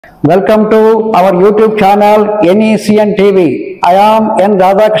Welcome to our YouTube channel NECN TV. I am N.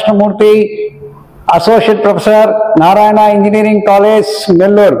 Radha Krishna Murthy, Associate Professor, Narayana Engineering College,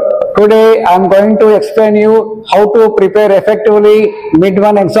 Nellore. Today I am going to explain you how to prepare effectively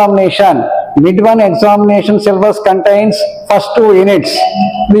mid-1 examination. Mid-1 examination syllabus contains first two units.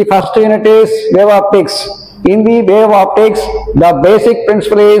 The first unit is wave optics. In the wave optics, the basic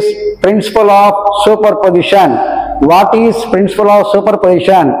principle is principle of superposition. What is principle of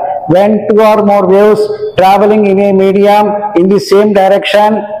superposition? When two or more waves traveling in a medium in the same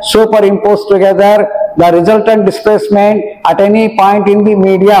direction superimpose together, the resultant displacement at any point in the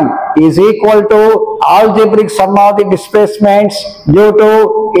medium is equal to algebraic sum of the displacements due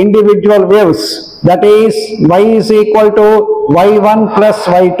to individual waves. That is, y is equal to y1 plus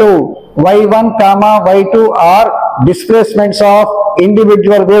y2. y1 comma y2 are displacements of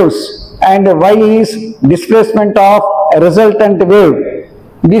individual waves and y is displacement of a resultant wave.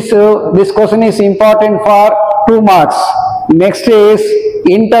 This question is important for 2 marks. Next is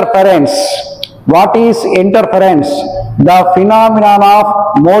interference. What is interference? The phenomenon of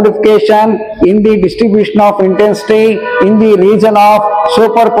modification in the distribution of intensity in the region of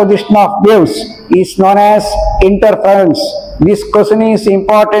superposition of waves is known as interference. This question is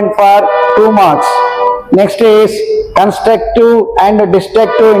important for 2 marks. Next is constructive and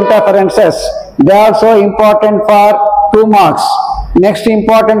destructive interferences. They are also important for 2 marks. Next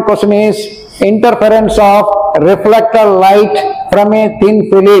important question is interference of reflected light from a thin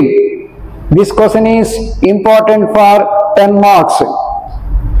film. This question is important for 10 marks.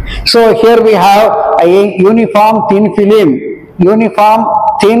 So here we have a uniform thin film, uniform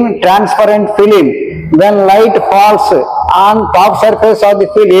thin transparent film. When light falls on top surface of the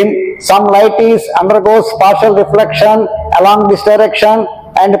film, some light undergoes partial reflection along this direction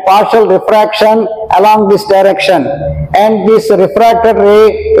and partial refraction along this direction, and this refracted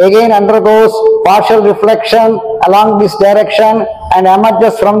ray again undergoes partial reflection along this direction and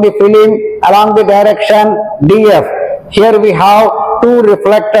emerges from the film along the direction df. Here we have two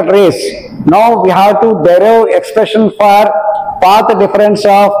reflected rays. Now we have to derive expression for path difference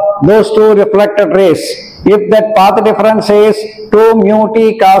of those two reflected rays. If that path difference is 2 mu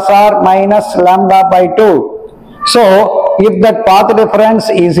t cos r minus lambda by 2. So, if that path difference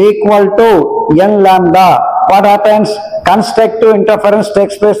is equal to n lambda, what happens? Constructive interference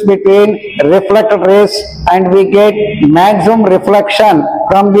takes place between reflected rays and we get maximum reflection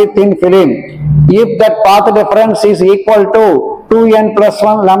from the thin film. If that path difference is equal to 2n plus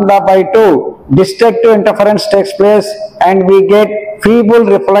 1 lambda by 2, destructive interference takes place and we get feeble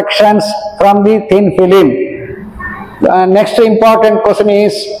reflections from the thin film. Next important question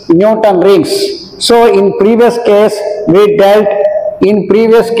is Newton rings. So in previous case we dealt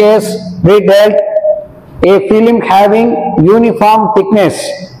a film having uniform thickness.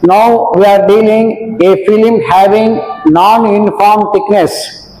 Now we are dealing a film having non-uniform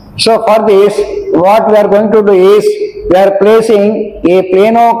thickness. So for this, what we are going to do is we are placing a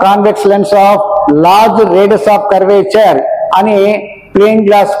plano-convex lens of large radius of curvature on a plain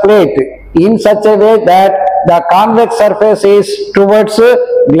glass plate in such a way that the convex surface is towards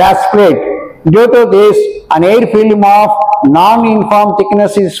glass plate. Due to this, an air film of non-uniform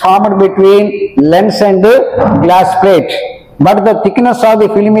thickness is formed between lens and glass plate, but the thickness of the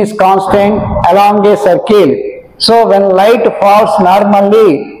film is constant along a circle. So when light falls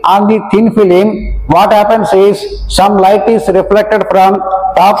normally on the thin film, what happens is some light is reflected from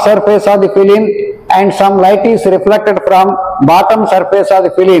top surface of the film and some light is reflected from bottom surface of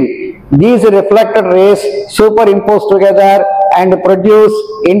the film. These reflected rays superimpose together and produce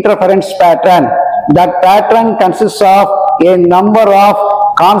interference pattern. That pattern consists of a number of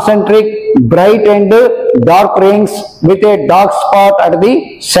concentric bright and dark rings with a dark spot at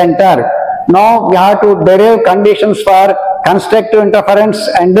the center. Now we have to derive conditions for constructive interference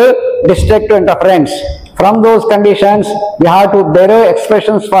and destructive interference. From those conditions, we have to derive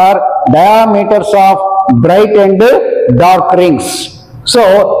expressions for diameters of bright and dark rings.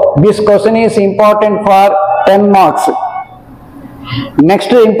 So this question is important for 10 marks.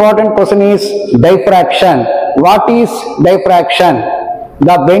 Next important question is diffraction. What is diffraction?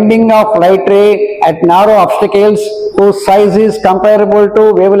 The bending of light ray at narrow obstacles whose size is comparable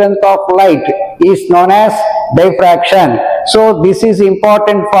to wavelength of light is known as diffraction. So this is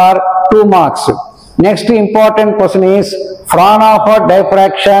important for 2 marks. Next important question is Fraunhofer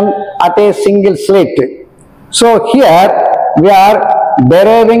diffraction at a single slit. So here we are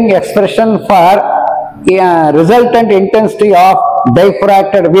deriving expression for resultant intensity of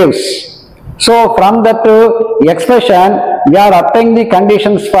diffracted waves. So from that expression we are obtaining the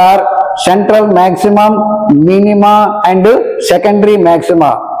conditions for central maximum, minima and secondary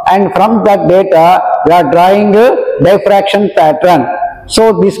maxima. and from that data we are drawing a diffraction pattern.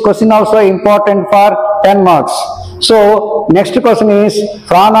 So this question also important for 10 marks. So next question is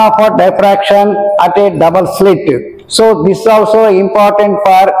phenomena for diffraction at a double slit. So this is also important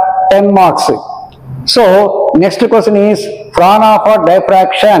for 10 marks. So next question is phenomena for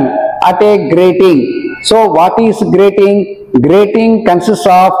diffraction at a grating. So what is grating? Grating consists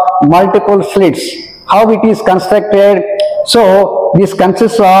of multiple slits. How it is constructed? So this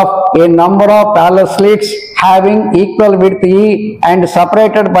consists of a number of parallel slits having equal width E and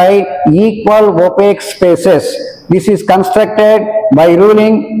separated by equal opaque spaces. This is constructed by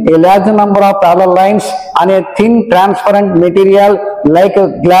ruling a large number of parallel lines on a thin transparent material like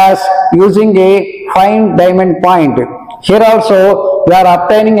a glass using a fine diamond point. Here also we are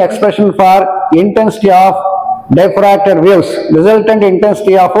obtaining expression for intensity of diffracted waves, resultant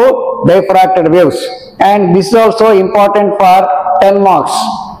intensity of diffracted waves, and this is also important for 10 marks.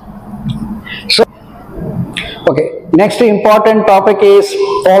 So, okay, next important topic is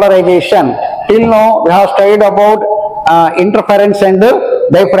polarization. Till now we have studied about interference and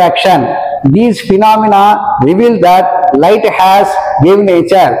diffraction. These phenomena reveal that light has wave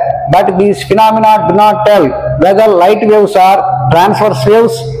nature, but these phenomena do not tell whether light waves are transverse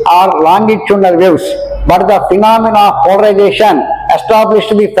waves or longitudinal waves. But the phenomena of polarization established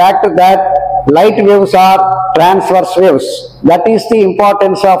the fact that light waves are transverse waves. That is the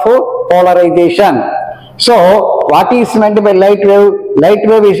importance of polarization. So, what is meant by light wave? Light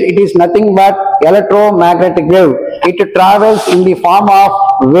wave is nothing but electromagnetic wave. It travels in the form of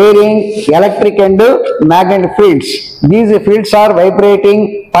varying electric and magnetic fields. These fields are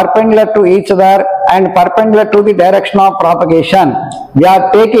vibrating perpendicular to each other and perpendicular to the direction of propagation. We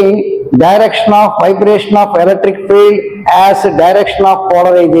are taking direction of vibration of electric field as direction of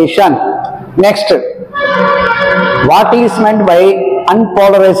polarization. Next, what is meant by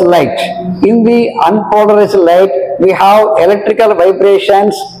unpolarized light? In the unpolarized light, we have electrical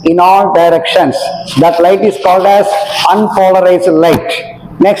vibrations in all directions. That light is called as unpolarized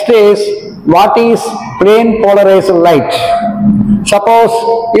light. Next is, what is plane polarized light? Suppose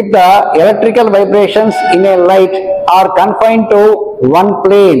if the electrical vibrations in a light are confined to one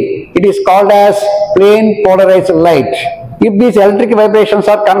plane, it is called as plane polarized light. If these electric vibrations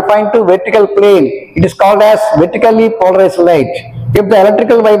are confined to vertical plane, it is called as vertically polarized light. If the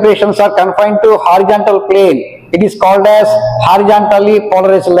electrical vibrations are confined to horizontal plane, it is called as horizontally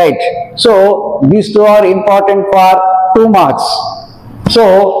polarized light. So these two are important for 2 marks.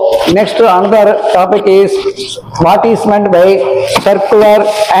 So next another topic is what is meant by circular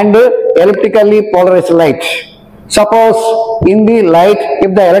and elliptically polarized light. Suppose in the light,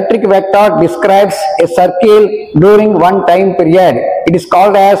 if the electric vector describes a circle during one time period, it is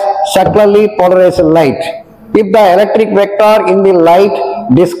called as circularly polarized light. If the electric vector in the light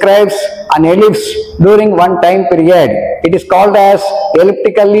describes an ellipse during one time period, it is called as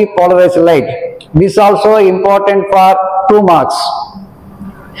elliptically polarized light. This is also important for 2 marks.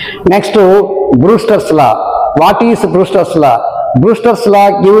 Next to Brewster's law. What is Brewster's law? Brewster's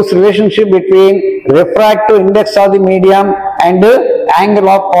law gives relationship between refractive index of the medium and angle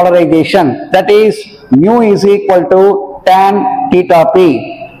of polarization. That is, mu is equal to tan theta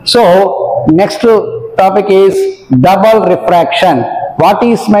p. So next topic is double refraction. What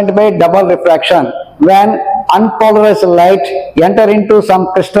is meant by double refraction? When unpolarized light enter into some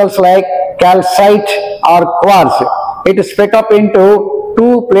crystals like calcite or quartz, it is split up into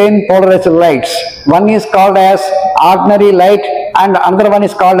 2 plane polarized lights. One is called as ordinary light and another one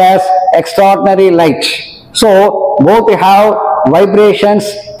is called as extraordinary light. So both have vibrations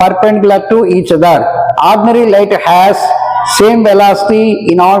perpendicular to each other. Ordinary light has same velocity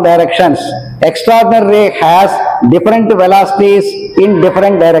in all directions. Extraordinary ray has different velocities in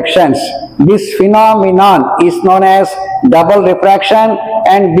different directions. This phenomenon is known as double refraction,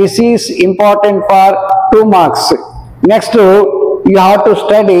 and this is important for 2 marks. Next, you have to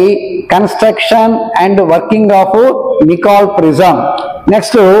study construction and working of Nicol prism.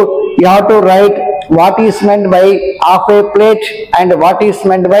 Next, you have to write what is meant by half wave plate and what is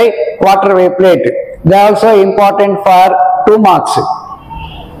meant by quarter wave plate. They are also important for 2 marks.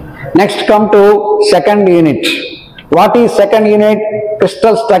 Next, come to second unit. What is second unit?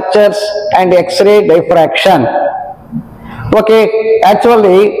 Crystal structures and X-ray diffraction. Okay,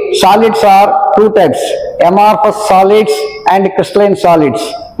 actually solids are 2 types, amorphous solids and crystalline solids.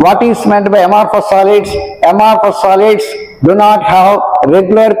 What is meant by amorphous solids? Amorphous solids do not have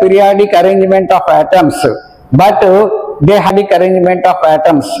regular periodic arrangement of atoms, but they have the arrangement of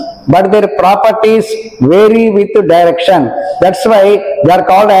atoms, but their properties vary with direction. That's why they are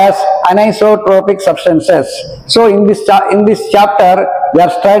called as anisotropic substances. So in this chapter, we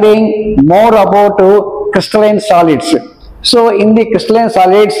are studying more about crystalline solids. So in the crystalline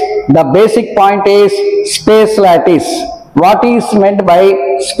solids, the basic point is space lattice. What is meant by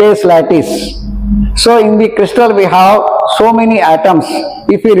space lattice? So in the crystal we have so many atoms.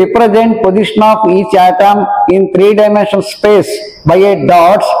 If we represent position of each atom in three-dimensional space by a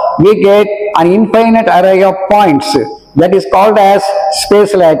dots, we get an infinite array of points. That is called as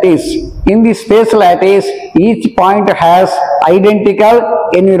space lattice. In the space lattice, each point has identical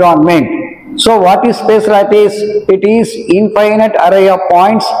environment. So what is space lattice? It is infinite array of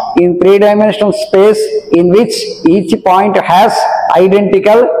points in three-dimensional space in which each point has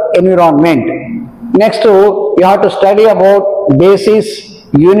identical environment. Next, you have to study about basis,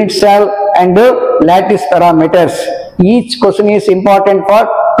 unit cell and lattice parameters. Each question is important for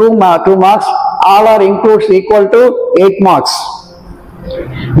 2 marks. All are includes equal to 8 marks.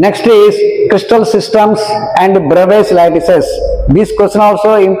 Next is crystal systems and Bravais lattices. This question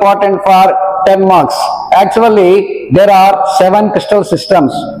also important for 10 marks. Actually, there are 7 crystal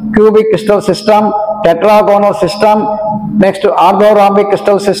systems: cubic crystal system, tetragonal system, next to orthorhombic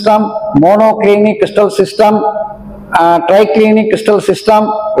crystal system, monoclinic crystal system, triclinic crystal system,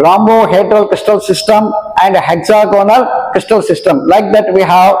 rhombohedral crystal system and hexagonal crystal system. Like that we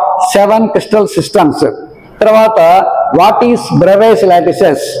have 7 crystal systems. Tarvata, what is Bravais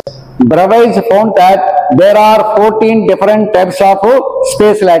lattices? Bravais found that there are 14 different types of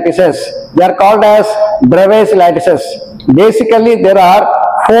space lattices. They are called as Bravais lattices. Basically, there are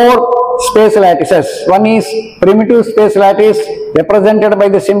 4 space lattices. One is primitive space lattice represented by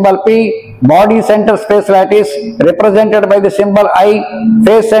the symbol P, body center space lattice represented by the symbol I,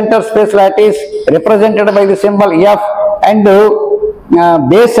 face center space lattice represented by the symbol F, and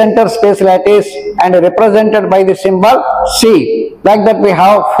base center space lattice and represented by the symbol C. Like that we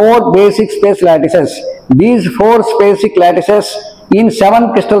have 4 basic space lattices. These 4 basic lattices in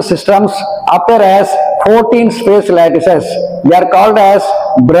 7 crystal systems appear as 14 space lattices. They are called as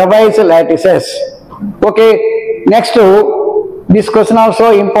Bravais lattices. Okay, next to this question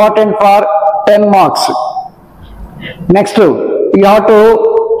also important for 10 marks. Next to you have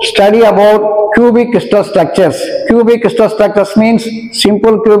to study about cubic crystal structures. Cubic crystal structures means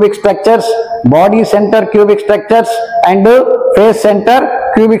simple cubic structures, body center cubic structures and face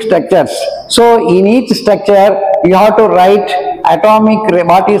center cubic structures. So in each structure you have to write atomic,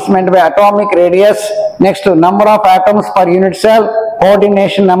 what is meant by atomic radius, next to number of atoms per unit cell,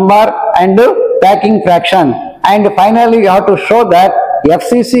 coordination number and packing fraction, and finally you have to show that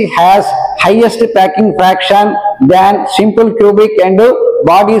FCC has highest packing fraction than simple cubic and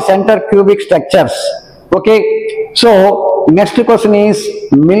body center cubic structures. Okay, so next question is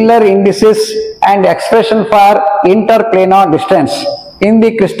Miller indices and expression for interplanar distance. In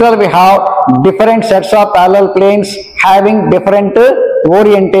the crystal we have different sets of parallel planes having different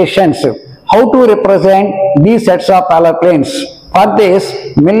orientations. How to represent these sets of parallel planes? For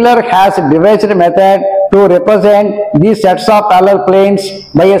this, Miller has devised a method to represent these sets of parallel planes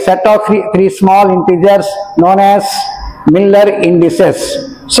by a set of three small integers known as Miller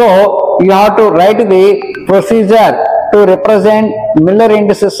indices. So you have to write the procedure to represent Miller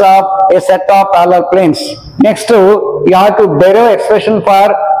indices of a set of parallel planes. Next, you have to derive expression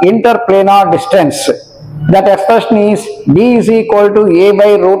for interplanar distance. That expression is D is equal to A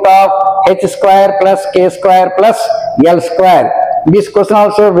by root of H square plus K square plus L square. This question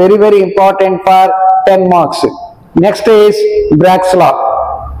also very important for 10 marks. Next is Bragg's law.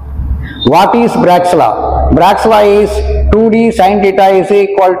 What is Bragg's law? Bragg's law is 2D sin theta is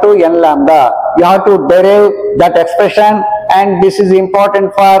equal to n lambda. You have to derive that expression and this is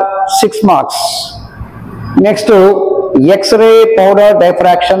important for 6 marks. Next to X-ray powder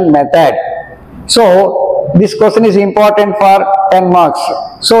diffraction method. So this question is important for 10 marks.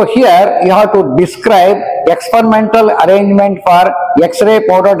 So here you have to describe experimental arrangement for X-ray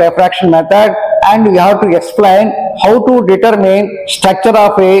powder diffraction method and you have to explain how to determine structure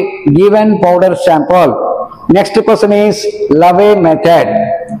of a given powder sample. Next question is Lave method.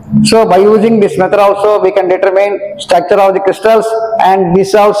 So by using this method also we can determine structure of the crystals and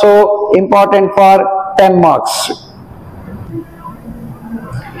this also important for 10 marks.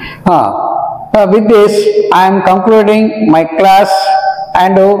 With this I am concluding my class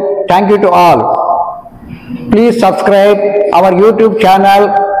and thank you to all. Please subscribe our YouTube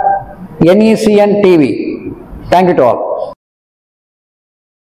channel NECN TV. Thank you to all.